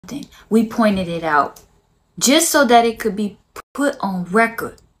we pointed it out just so that it could be put on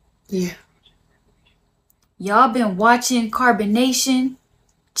record. Yeah. Y'all been watching Carbonation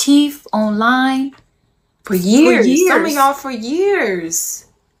Chief online for years. Some of y'all for years.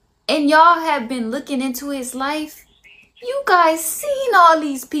 And y'all have been looking into his life. You guys seen all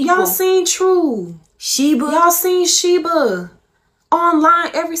these people. Y'all seen True. Sheba. Y'all seen Sheba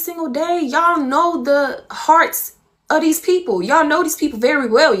online every single day. Y'all know the hearts of these people. Y'all know these people very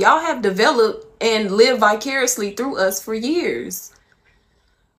well. Y'all have developed and lived vicariously through us for years.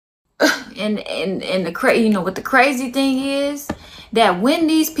 And what the crazy thing is, that when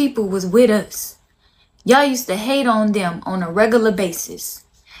these people was with us, y'all used to hate on them on a regular basis.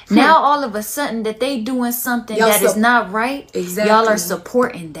 Now all of a sudden that they doing something that is not right, y'all are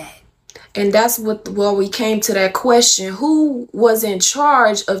supporting that. And that's well, we came to that question. Who was in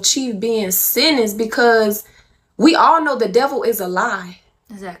charge of Chief being sentenced? Because we all know the devil is a lie.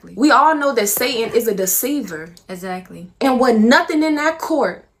 Exactly. We all know that Satan is a deceiver. Exactly. And with nothing in that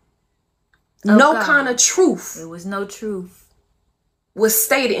court, kind of truth. There was no truth. Was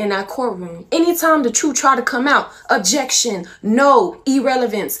stated in that courtroom. Anytime the truth tried to come out, objection, no,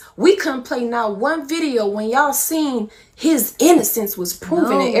 irrelevance. We couldn't play not one video when y'all seen his innocence was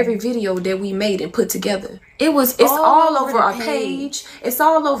proven in every video that we made and put together. It's all over our page. It's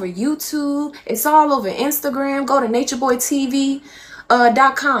all over YouTube. It's all over Instagram. Go to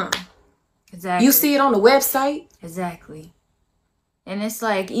natureboytv.com. Exactly. You see it on the website. Exactly. And it's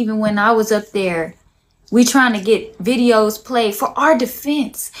like, even when I was up there, we trying to get videos played for our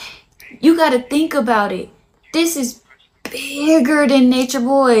defense. You got to think about it. This is bigger than Nature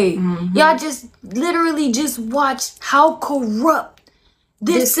Boy. Y'all just literally just watch how corrupt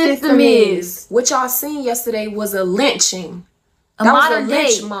this system is. What y'all seen yesterday was a lynching. Modern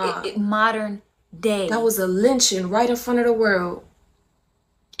day. That was a lynching right in front of the world.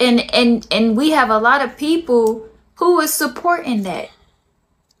 And we have a lot of people who is supporting that.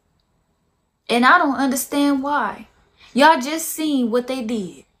 And I don't understand why. Y'all just seen what they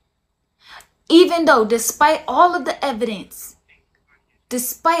did. Even though, despite all of the evidence,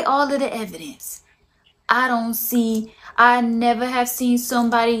 I never have seen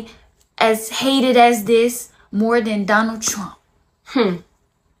somebody as hated as this more than Donald Trump.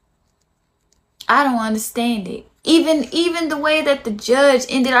 I don't understand it. Even the way that the judge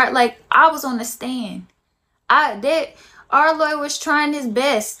ended our, I was on the stand. Our lawyer was trying his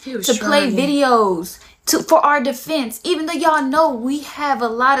best to play videos for our defense. Even though y'all know we have a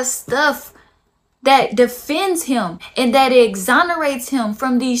lot of stuff that defends him and that exonerates him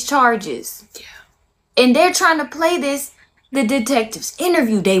from these charges. Yeah. And they're trying to play this, the detective's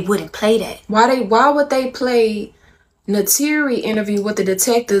interview. They wouldn't play that. Why would they play Natiri interview with the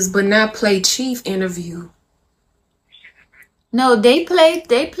detectives but not play Chief interview? No, they played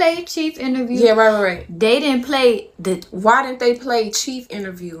Chief interview. Yeah, right. They didn't play the... Why didn't they play Chief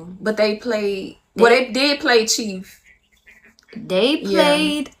interview? But they played... They did play Chief. They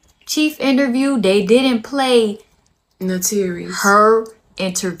played Chief interview. They didn't play... Natiri. Her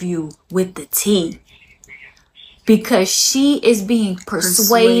interview with the T. Because she is being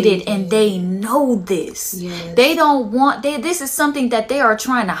persuaded and they know this. Yes. They don't want... This is something that they are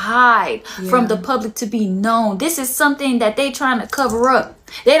trying to hide from the public to be known. This is something that they trying to cover up.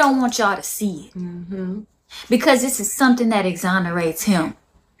 They don't want y'all to see it. Because this is something that exonerates him.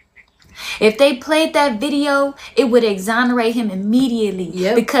 If they played that video, it would exonerate him immediately.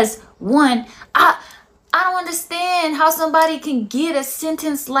 Because, one, I don't understand how somebody can get a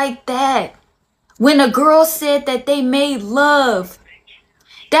sentence like that. When a girl said that they made love,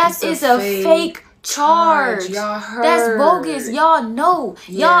 that is a fake charge. That's bogus. Y'all know.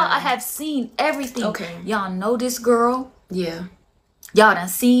 Y'all have seen everything. Y'all know this girl. Yeah. Y'all done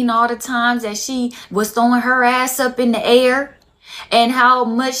seen all the times that she was throwing her ass up in the air and how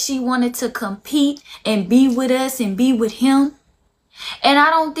much she wanted to compete and be with us and be with him. And I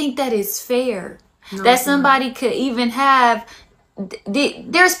don't think that is fair. That somebody could even have...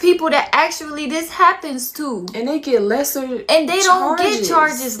 There's people that actually this happens to, and they get lesser, and they don't get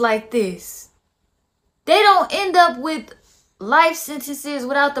charges like this. They don't end up with life sentences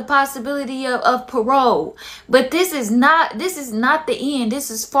without the possibility of parole. But this is not the end. This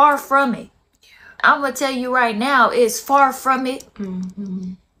is far from it. I'm gonna tell you right now, it's far from it.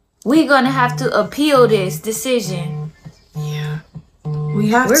 We're gonna have to appeal this decision. We're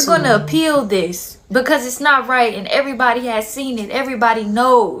going to appeal this because it's not right, and everybody has seen it. Everybody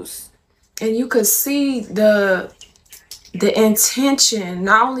knows. And you could see the intention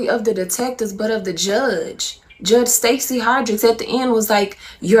not only of the detectives but of the judge. Judge Stacey Hodricks at the end was like,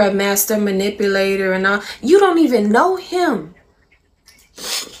 "You're a master manipulator and all." You don't even know him.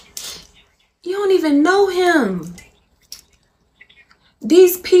 You don't even know him.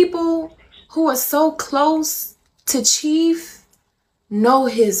 These people who are so close to Chief know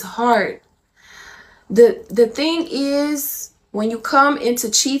his heart. The thing is, when you come into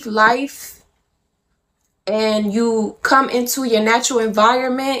Chief life and you come into your natural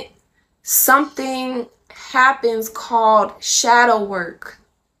environment, something happens called shadow work.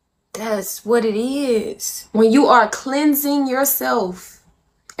 That's what it is. When you are cleansing yourself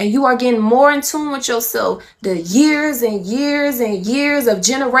and you are getting more in tune with yourself, the years and years and years of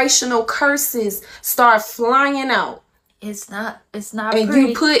generational curses start flying out. It's not and pretty.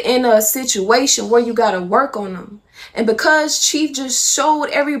 You put in a situation where you got to work on them. And because Chief just showed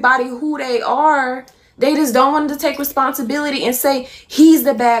everybody who they are, they just don't want to take responsibility and say he's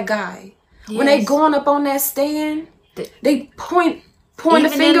the bad guy. Yes. When they going up on that stand, they point the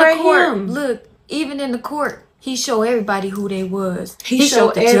finger at him. Look, even in the court, he showed everybody who they was. He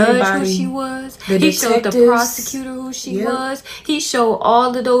showed the judge who she was. He showed the prosecutor who she was. He showed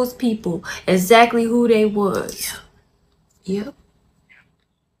all of those people exactly who they was. Yep.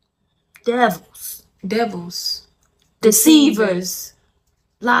 Devils. Deceivers.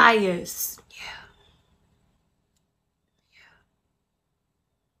 Liars.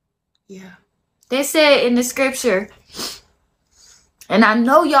 Yeah. They said in the scripture, and I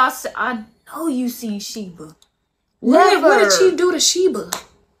know you seen Sheba. What did she do to Sheba?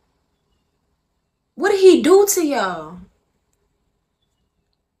 What did he do to y'all?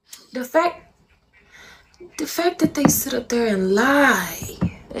 The fact that they sit up there and lie.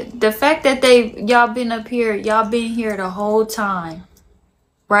 The fact that y'all been up here, y'all been here the whole time,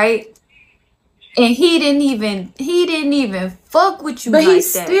 right? And he didn't even fuck with you. But he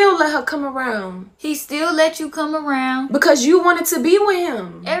still let her come around. He still let you come around because you wanted to be with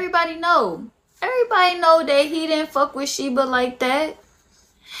him. Everybody know that he didn't fuck with Sheba like that.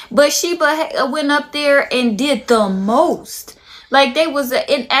 But Sheba went up there and did the most. Like they was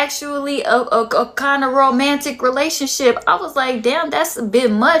actually a kind of romantic relationship. I was like, damn, that's a bit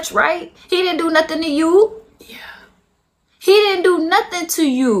much, right? He didn't do nothing to you. Yeah. He didn't do nothing to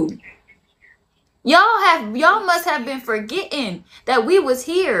you. Y'all must have been forgetting that we was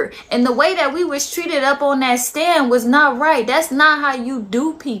here, and the way that we was treated up on that stand was not right. That's not how you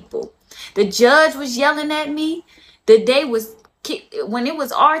do people. The judge was yelling at me. The day was when it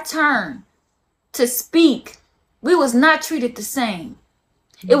was our turn to speak. We was not treated the same.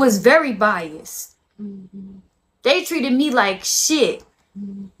 It was very biased. Mm-hmm. They treated me like shit.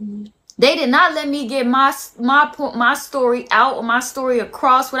 Mm-hmm. They did not let me get my story out or my story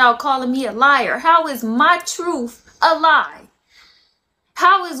across without calling me a liar. How is my truth a lie?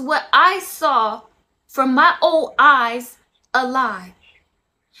 How is what I saw from my own eyes a lie?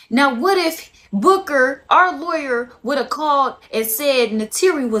 Now, what if Booker, our lawyer, would have called and said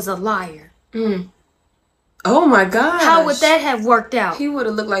Natiri was a liar? Mm. Oh my God. How would that have worked out? He would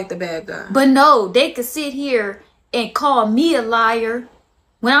have looked like the bad guy. But no, they could sit here and call me a liar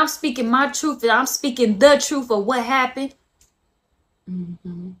when I'm speaking my truth and I'm speaking the truth of what happened.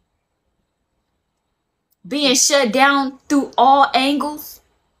 Mm-hmm. Being shut down through all angles.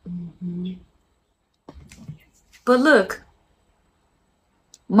 Mm-hmm. But look,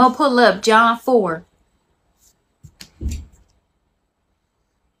 I'm going to pull up John 4.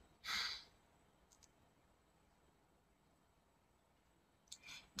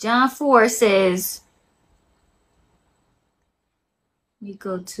 John 4 says, let me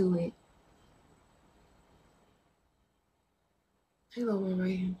go to it. Hello,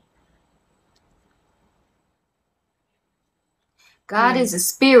 right here. God is a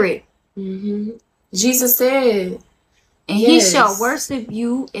spirit. Mm-hmm. Jesus said, and he shall worship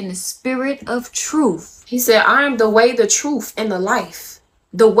you in the spirit of truth. He said, I am the way, the truth, and the life.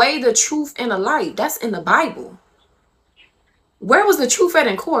 The way, the truth, and the life. That's in the Bible. Where was the truth at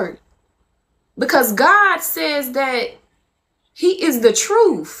in court? Because God says that he is the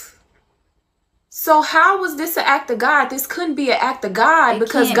truth. So how was this an act of God? This couldn't be an act of God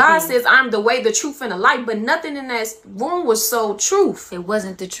because God says, I'm the way, the truth, and the light. But nothing in that room was so truth. It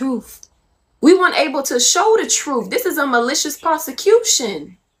wasn't the truth. We weren't able to show the truth. This is a malicious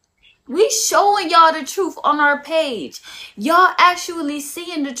prosecution. We showing y'all the truth on our page. Y'all actually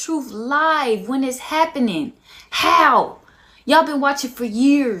seeing the truth live when it's happening. How? Y'all been watching for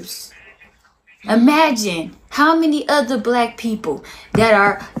years. Imagine how many other black people that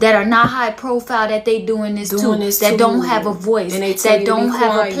are not high profile that they doing this too, that don't have a voice, that don't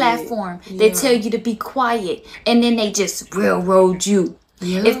have a platform. Yeah. They tell you to be quiet, and then they just railroad you.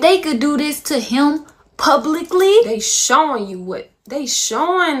 Yeah. If they could do this to him publicly, they showing you what they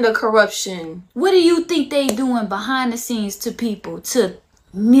showing the corruption. What do you think they doing behind the scenes to people to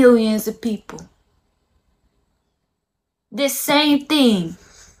millions of people. This same thing,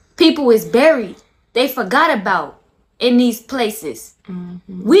 people is buried. They forgot about in these places.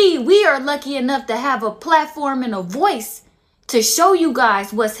 Mm-hmm. We are lucky enough to have a platform and a voice to show you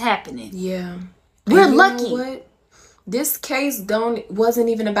guys what's happening. Yeah. We're lucky. Know what? This case wasn't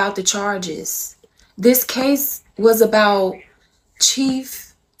even about the charges. This case was about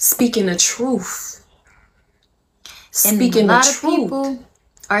Chief speaking the truth. Speaking the truth. And a lot of people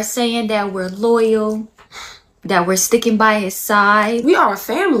are saying that we're loyal, that we're sticking by his side. We are a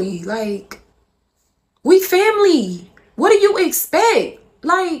family. Like, we family. What do you expect?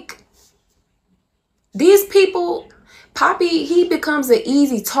 Like, these people, Poppy, he becomes an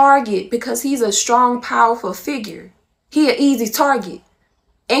easy target because he's a strong, powerful figure. He an easy target.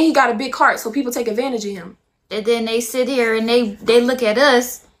 And he got a big heart, so people take advantage of him. And then they sit here and they look at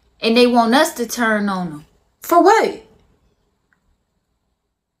us and they want us to turn on them. For what?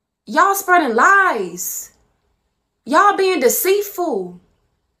 Y'all spreading lies. Y'all being deceitful.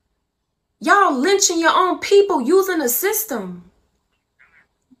 Y'all lynching your own people using the system.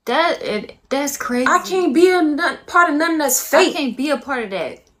 That's crazy. I can't be a part of nothing that's fake. I can't be a part of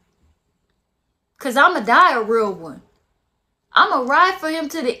that. Because I'm going to die a real one. I'm going to ride for him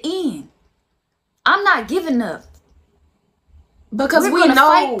to the end. I'm not giving up. Because we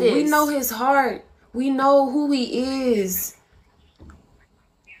know his heart. We know who he is.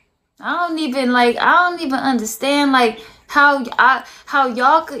 I don't even understand like how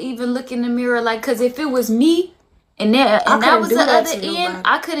y'all could even look in the mirror, like, because if it was me and that was the other end,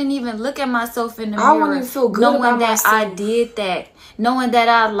 I couldn't even look at myself in the mirror. I wouldn't even feel good knowing about that myself. I did that, knowing that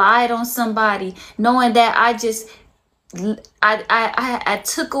I lied on somebody, knowing that I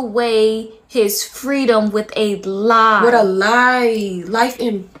took away his freedom with a lie. With a lie. Life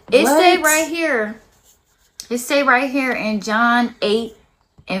in It say right here. It say right here in John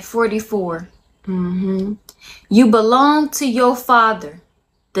 8:44. Mm-hmm. You belong to your father,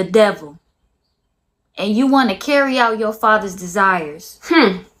 the devil, and you want to carry out your father's desires.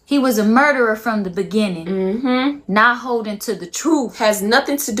 He was a murderer from the beginning, not holding to the truth. Has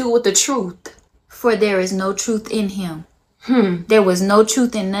nothing to do with the truth. For there is no truth in him. There was no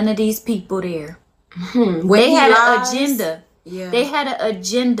truth in none of these people there. They had an agenda. Yeah. They had an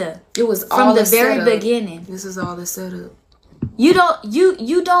agenda. It was from all the very beginning. This is all the setup. You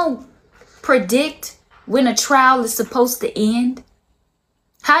don't predict when a trial is supposed to end.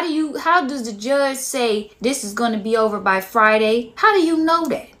 How does the judge say this is going to be over by Friday? How do you know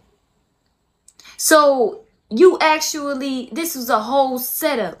that? So this was a whole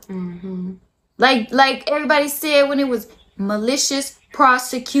setup. Like everybody said when it was malicious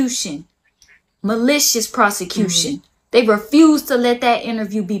prosecution. They refused to let that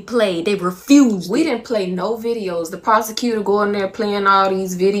interview be played. They refused. We didn't play no videos. The prosecutor going there playing all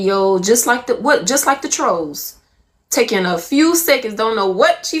these videos, just like the trolls, taking a few seconds. Don't know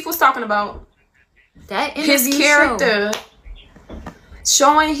what Chief was talking about. That interview his character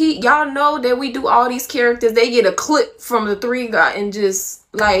showing y'all know that we do all these characters. They get a clip from the three guy and just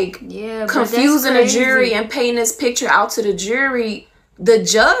like confusing the jury and painting this picture out to the jury. The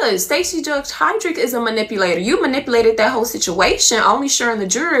judge, Stacey Judge Heydrich, is a manipulator. You manipulated that whole situation, only showing the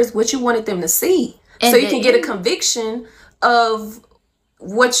jurors what you wanted them to see. And so you can get a conviction of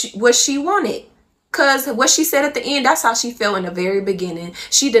what she wanted. Because what she said at the end, that's how she felt in the very beginning.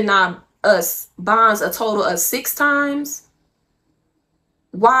 She denied us bonds a total of 6 times.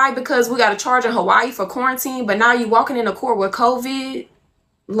 Why? Because we got a charge in Hawaii for quarantine, but now you walking in a court with COVID.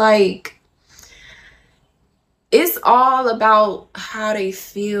 Like... It's all about how they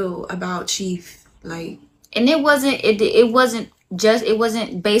feel about Chief. Like, and it wasn't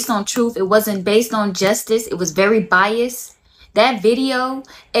based on truth. It wasn't based on justice. It was very biased. That video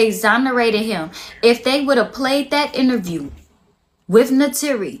exonerated him. If they would have played that interview with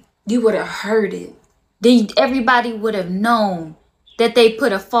Natiri, you would have heard it. Then everybody would have known that they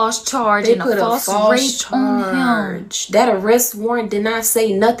put a false charge and a false rape on him. That arrest warrant did not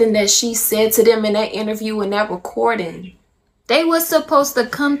say nothing that she said to them in that interview and that recording. They was supposed to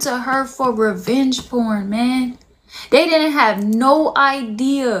come to her for revenge porn, man. They didn't have no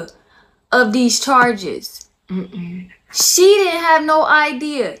idea of these charges. She didn't have no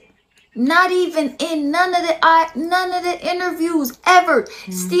idea. Not even in none of the interviews ever.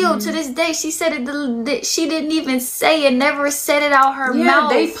 Still to this day, she said it. She didn't even say it. Never said it out her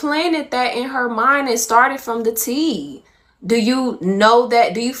mouth. They planted that in her mind. It started from the tea. Do you know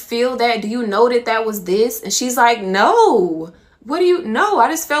that? Do you feel that? Do you know that was this? And she's like, no. What do you know? I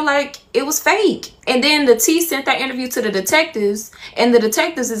just felt like it was fake. And then the T sent that interview to the detectives, and the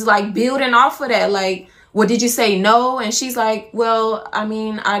detectives is like building off of that. Like, well, did you say no? And she's like, well, I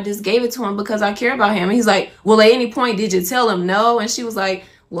mean, I just gave it to him because I care about him. And he's like, well, at any point, did you tell him no? And she was like,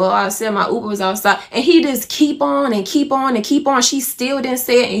 well, I said my Uber was outside. And he just keep on and keep on and keep on. She still didn't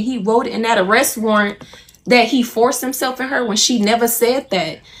say it. And he wrote it in that arrest warrant that he forced himself in her when she never said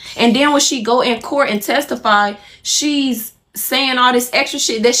that. And then when she go in court and testify, she's saying all this extra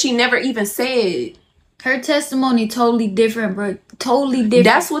shit that she never even said. Her testimony totally different, bro. Totally different.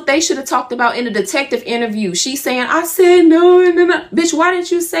 That's what they should have talked about in the detective interview. She's saying, I said no. And then bitch, why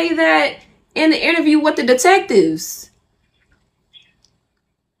didn't you say that in the interview with the detectives?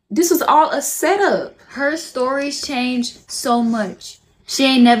 This was all a setup. Her stories changed so much. She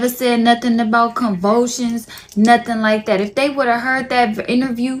ain't never said nothing about convulsions, nothing like that. If they would have heard that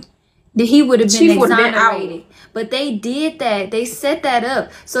interview, then he would have been exonerated. But they did that. They set that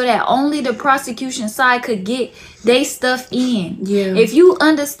up so that only the prosecution side could get their stuff in. Yeah. If you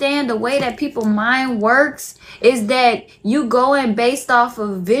understand the way that people's mind works, is that you going based off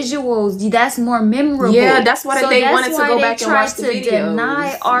of visuals. That's more memorable. Yeah, that's why they wanted to go back and watch the videos. To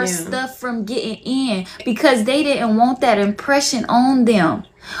deny our stuff from getting in because they didn't want that impression on them.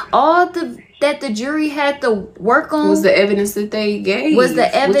 All that the jury had to work on was the evidence that they gave. Was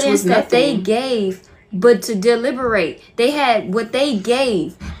the evidence that they gave. But to deliberate, they had what they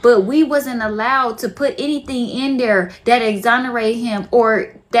gave, but we wasn't allowed to put anything in there that exonerate him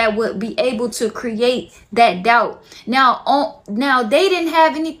or that would be able to create that doubt. Now they didn't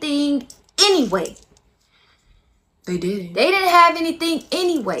have anything anyway. They didn't. They didn't have anything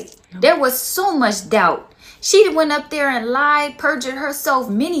anyway. No. There was so much doubt. She went up there and lied, perjured herself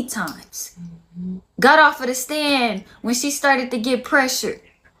many times. Got off of the stand when she started to get pressured.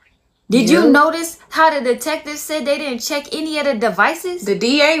 Did you notice how the detectives said they didn't check any of the devices? The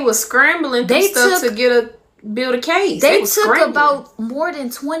DA was scrambling through stuff to build a case. They took about more than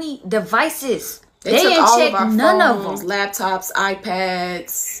 20 devices. They took didn't all check of our none phones, of them. laptops,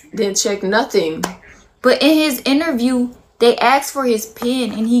 iPads. Didn't check nothing. But in his interview, they asked for his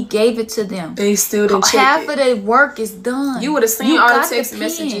pen and he gave it to them. They still didn't check Half of the work is done. You would have seen all the text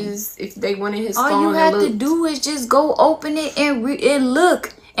messages if they went in his phone. All you had to do is just go open it and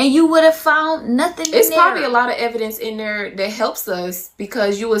look. And you would have found nothing in there. It's probably a lot of evidence in there that helps us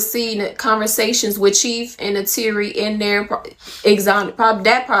because you will see the conversations with Chief and Atiri in there.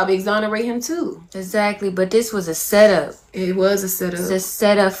 Probably exonerate him too. Exactly, but this was a setup. It was a setup. It's a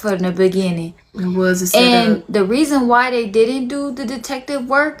setup from the beginning. It was a setup. And the reason why they didn't do the detective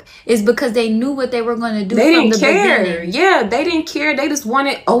work is because they knew what they were going to do from the beginning. Yeah, they didn't care. They just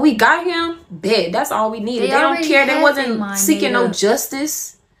wanted, oh, we got him. Bet. That's all we needed. They don't care. They wasn't seeking no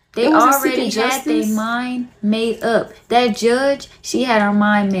justice. They already had their mind made up. That judge, she had her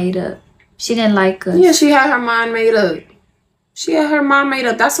mind made up. She didn't like us. Yeah, she had her mind made up. She had her mind made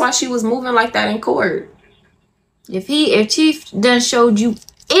up. That's why she was moving like that in court. If Chief done showed you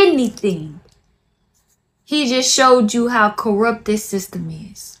anything, he just showed you how corrupt this system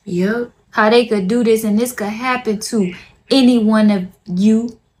is. Yep. How they could do this and this could happen to any one of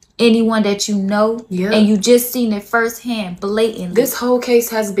you. Anyone that you know, and you just seen it firsthand, blatantly. This whole case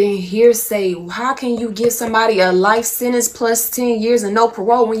has been hearsay. How can you give somebody a life sentence plus 10 years and no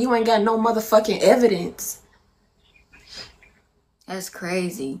parole when you ain't got no motherfucking evidence? That's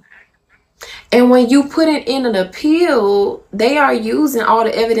crazy. And when you put it in an appeal, they are using all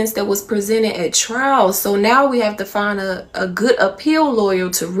the evidence that was presented at trial. So now we have to find a good appeal lawyer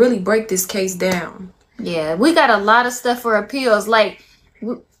to really break this case down. Yeah, we got a lot of stuff for appeals. Like,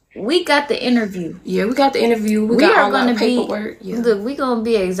 we got the interview. Yeah, we got the interview. We got all our paperwork. We're going to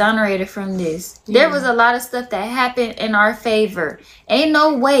be exonerated from this. Yeah. There was a lot of stuff that happened in our favor. Ain't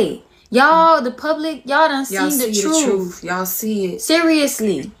no way. Y'all, the public, y'all done seen the truth. Y'all see it.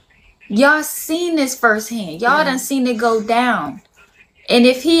 Seriously. Y'all seen this firsthand. Y'all done seen it go down. And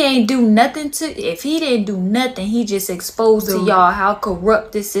if he didn't do nothing, he just exposed to y'all how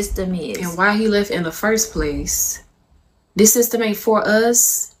corrupt this system is. And why he left in the first place. This system ain't for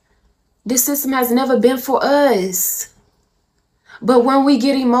us. This system has never been for us. But when we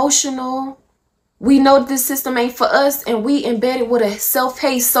get emotional, we know this system ain't for us, and we embedded with a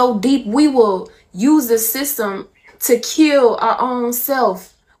self-hate so deep, we will use the system to kill our own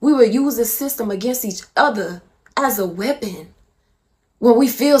self. We will use the system against each other as a weapon. When we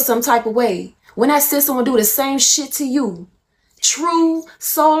feel some type of way, when that system will do the same shit to you. True,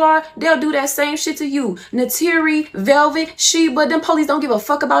 Solar, they'll do that same shit to you. Natiri, Velvet, Sheba, them police don't give a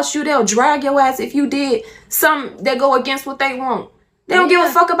fuck about you. They'll drag your ass if you did something that go against what they want. They don't give a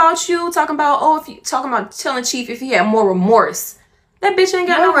fuck about you. Talking about telling Chief if he had more remorse. That bitch ain't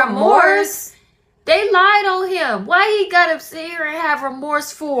got no remorse. They lied on him. Why he gotta sit here and have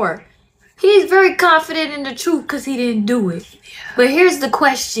remorse for? He's very confident in the truth because he didn't do it. Yeah. But here's the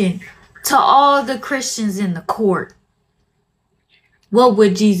question to all the Christians in the court. What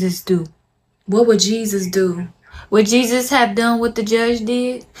would Jesus do? What would Jesus do? Would Jesus have done what the judge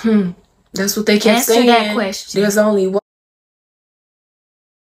did? That's what they kept saying. Answer that question. There's only one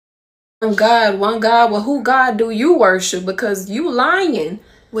God, one God. Well, who God do you worship? Because you lying.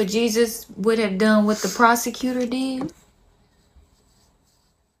 Would Jesus would have done what the prosecutor did?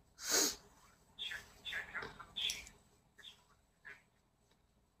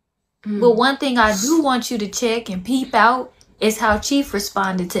 But one thing I do want you to check and peep out is how Chief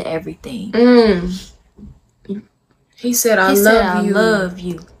responded to everything. He said, I love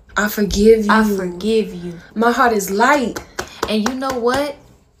you. I forgive you. I forgive you. My heart is light. And you know what?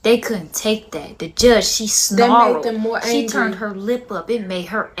 They couldn't take that. The judge, she snarled. That made them more angry. She turned her lip up. It made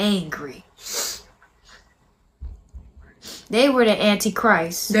her angry. They were the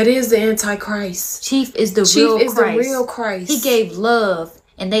Antichrist. That is the Antichrist. Chief is the real Christ. He gave love.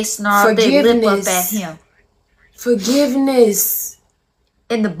 And they snarled their lip up at him. Forgiveness.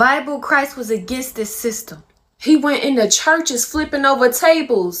 In the Bible, Christ was against this system. He went into churches flipping over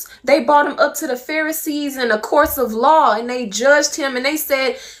tables. They brought him up to the Pharisees in the courts of law, and they judged him, and they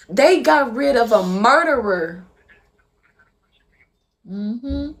said they got rid of a murderer.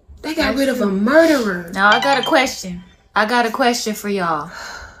 They got rid of a murderer. Now, I got a question. I got a question for y'all.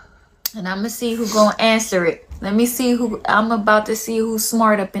 And I'm going to see who's going to answer it. Let me see who. I'm about to see who's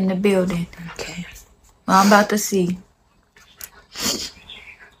smart up in the building. Okay. Well, I'm about to see.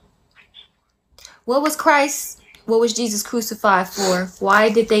 What was Jesus crucified for?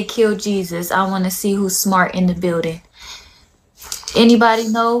 Why did they kill Jesus? I want to see who's smart in the building. Anybody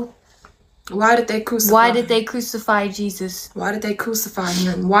know? Why did they crucify Jesus? Why did they crucify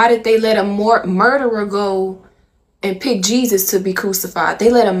him? Why did they let a murderer go and pick Jesus to be crucified? They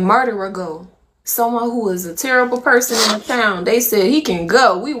let a murderer go. Someone who is a terrible person in the town. They said he can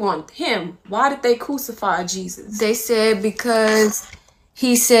go. We want him. Why did they crucify Jesus? They said because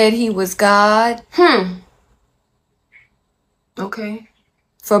he said he was God. Okay.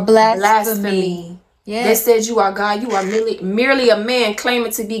 For blasphemy. Yeah. They said you are God. You are merely a man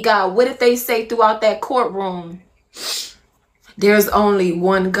claiming to be God. What did they say throughout that courtroom? There's only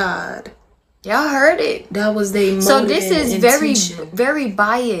one God. Y'all heard it. That was their motive. So this is very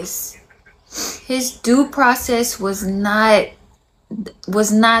biased. His due process was not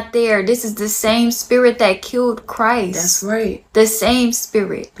there. This is the same spirit that killed Christ. That's right. The same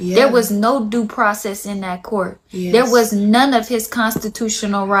spirit. Yeah. There was no due process in that court. Yes. There was none of his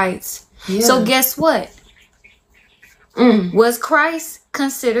constitutional rights. Yeah. So guess what? Was Christ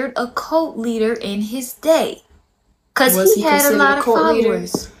considered a cult leader in his day? Because he had a lot of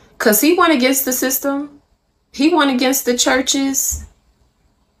followers. Because he went against the system. He went against the churches.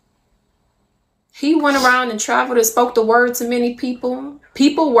 He went around and traveled and spoke the word to many people.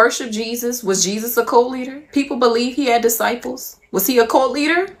 People worship Jesus. Was Jesus a cult leader? People believe he had disciples. Was he a cult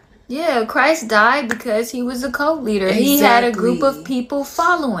leader? Yeah, Christ died because he was a cult leader. Exactly. He had a group of people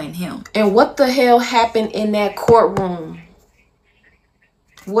following him. And what the hell happened in that courtroom?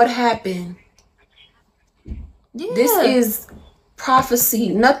 What happened? Yeah. This is prophecy.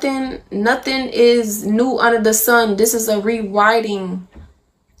 Nothing is new under the sun. This is a rewriting.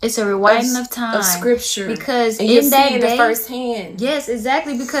 It's a rewinding of time of scripture, because and in that day, firsthand. Yes,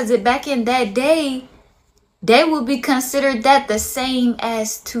 exactly. Because back in that day, they would be considered that the same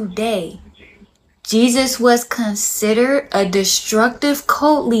as today. Jesus was considered a destructive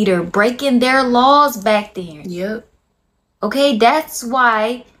cult leader, breaking their laws back then. Yep. Okay, that's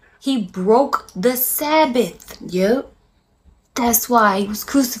why he broke the Sabbath. Yep. That's why he was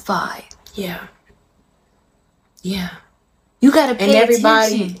crucified. Yeah. Yeah. You gotta pay attention. And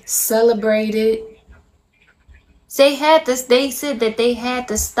everybody celebrated. They said that they had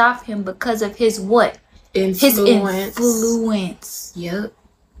to stop him because of his what? Influence. His influence. Yep.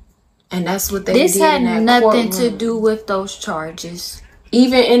 And that's what they did in that courtroom. This had nothing to do with those charges.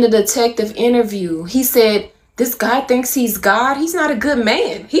 Even in the detective interview, he said, this guy thinks he's God. He's not a good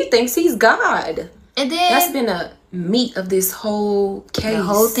man. He thinks he's God. And then that's been a meat of this whole case. The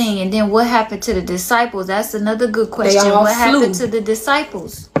whole thing. And then what happened to the disciples? That's another good question. What happened to the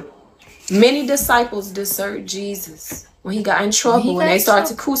disciples? Many disciples deserted Jesus when he got in trouble, when they started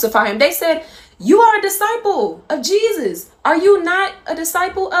to crucify him. They said, you are a disciple of Jesus. Are you not a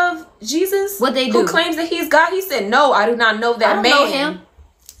disciple of Jesus? What they do? Who claims that he's God? He said, no, I do not know that man. I don't know him.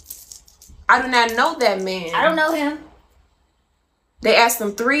 I do not know that man. I don't know him. They asked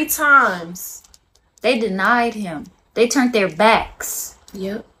him 3 times. They denied him. They turned their backs.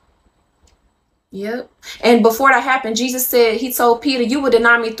 Yep. Yep. And before that happened, Jesus said, he told Peter, you would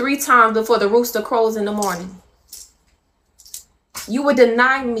deny me 3 times before the rooster crows in the morning. You would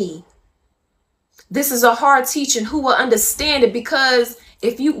deny me. This is a hard teaching. Who will understand it? Because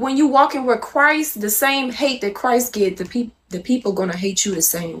when you walking with Christ, the same hate that Christ get, the people gonna hate you the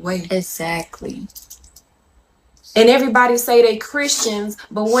same way. Exactly. And everybody say they Christians,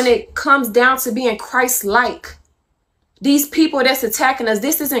 but when it comes down to being Christ-like, these people that's attacking us,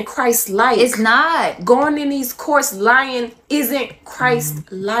 this isn't Christ-like. It's not. Going in these courts lying isn't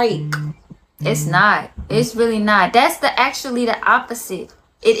Christ-like. It's not. It's really not. That's actually the opposite.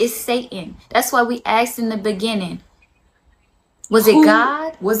 It is Satan. That's why we asked in the beginning. Was it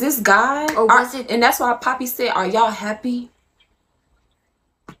God? Was this God? Or was it? And that's why Poppy said, are y'all happy?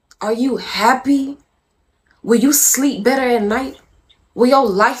 Are you happy? Will you sleep better at night? Will your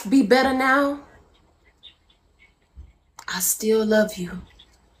life be better now? I still love you.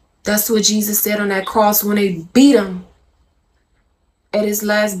 That's what Jesus said on that cross when they beat him. At his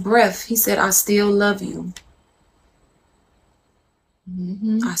last breath, he said, I still love you.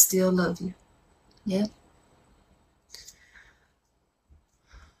 I still love you. Yep.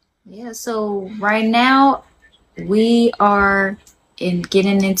 Yeah, so right now we are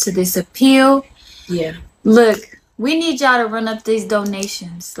getting into this appeal. Yeah. Look, we need y'all to run up these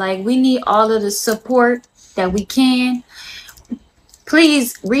donations. Like, we need all of the support that we can.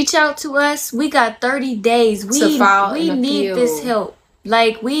 Please reach out to us. We got 30 days. We need this help.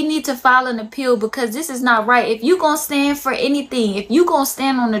 Like, we need to file an appeal because this is not right. If you gonna stand for anything, if you gonna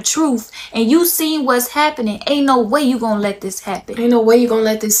stand on the truth and you seen what's happening, ain't no way you gonna let this happen. Ain't no way you gonna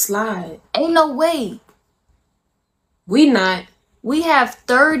let this slide. Ain't no way. We not. We have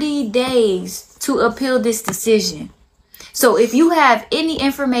 30 days to appeal this decision. So if you have any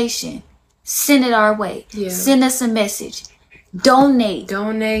information, send it our way. Yeah. Send us a message. Donate.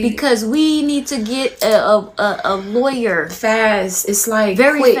 Because we need to get a lawyer fast. It's like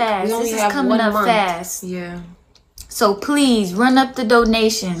very quick. fast. This is coming up fast. Yeah. So please run up the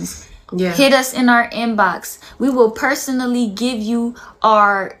donations. Yeah. Hit us in our inbox. We will personally give you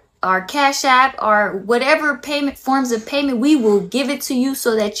our Cash App or whatever payment forms of payment. We will give it to you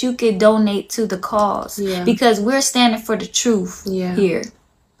so that you can donate to the cause. Yeah. Because we're standing for the truth here.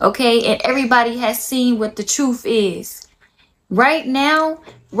 Okay? And everybody has seen what the truth is. Right now,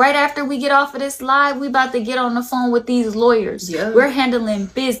 right after we get off of this live, we about to get on the phone with these lawyers. Yeah. We're handling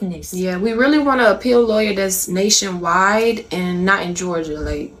business. Yeah, we really want to appeal lawyer that's nationwide and not in Georgia.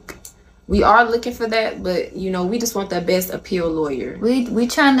 Like, we are looking for that, but, you know, we just want the best appeal lawyer. We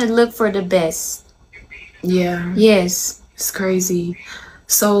trying to look for the best. Yeah. Yes. It's crazy.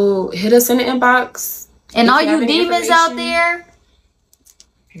 So, hit us in the inbox. And all you demons out there,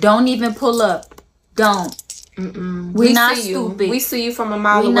 don't even pull up. Don't. We not stupid. We see you from a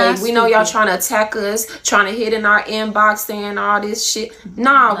mile away. We know y'all trying to attack us, trying to hit in our inbox saying all this shit.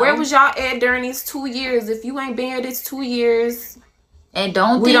 Nah, where was y'all at during these 2 years? If you ain't been here this 2 years, and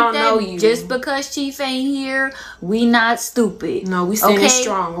we don't know you. Just because Chief ain't here, we not stupid. No, we standing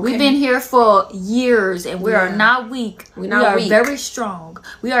strong. Okay? We've been here for years, and we are not weak. We are very strong.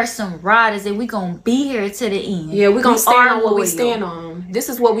 We are some riders, and we gonna be here to the end. Yeah, we gonna stand on what we stand on. This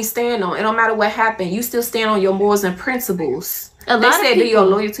is what we stand on. It don't matter what happened. You still stand on your morals and principles. They said, do your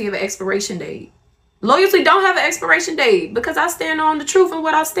loyalty have an expiration date? Loyalty don't have an expiration date because I stand on the truth and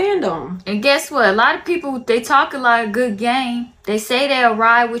what I stand on. And guess what? A lot of people, they talk a lot of good game. They say they'll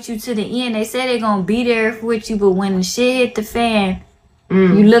ride with you to the end. They say they're going to be there with you. But when the shit hit the fan,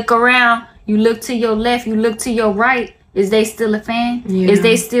 you look around, you look to your left, you look to your right. Is they still a fan? Yeah. Is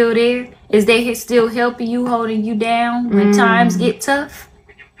they still there? Is they still helping you, holding you down when times get tough?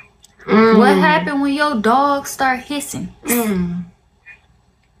 What happened when your dog start hissing?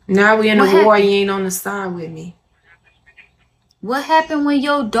 Now we in a war, you ain't on the side with me. What happened when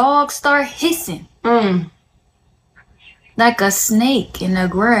your dog start hissing? Like a snake in the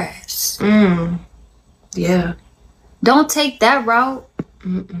grass. Yeah. Don't take that route.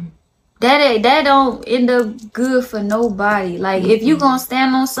 That don't end up good for nobody. Like, if you gonna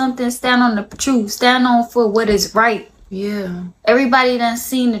stand on something, stand on the truth. Stand on for what is right. Yeah. Everybody done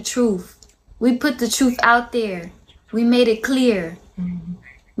seen the truth. We put the truth out there. We made it clear.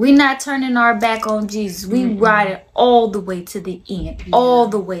 We not turning our back on Jesus. We ride it all the way to the end. Yeah. All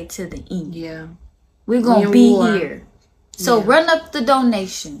the way to the end. Yeah. We're going to be here. So run up the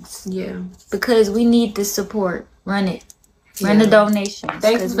donations. Yeah. Because we need the support. Run it. Run the donations.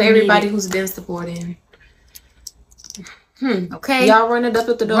 Thank you for everybody who's been supporting. Okay. Y'all run it up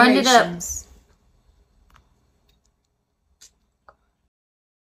with the donations. Run it up.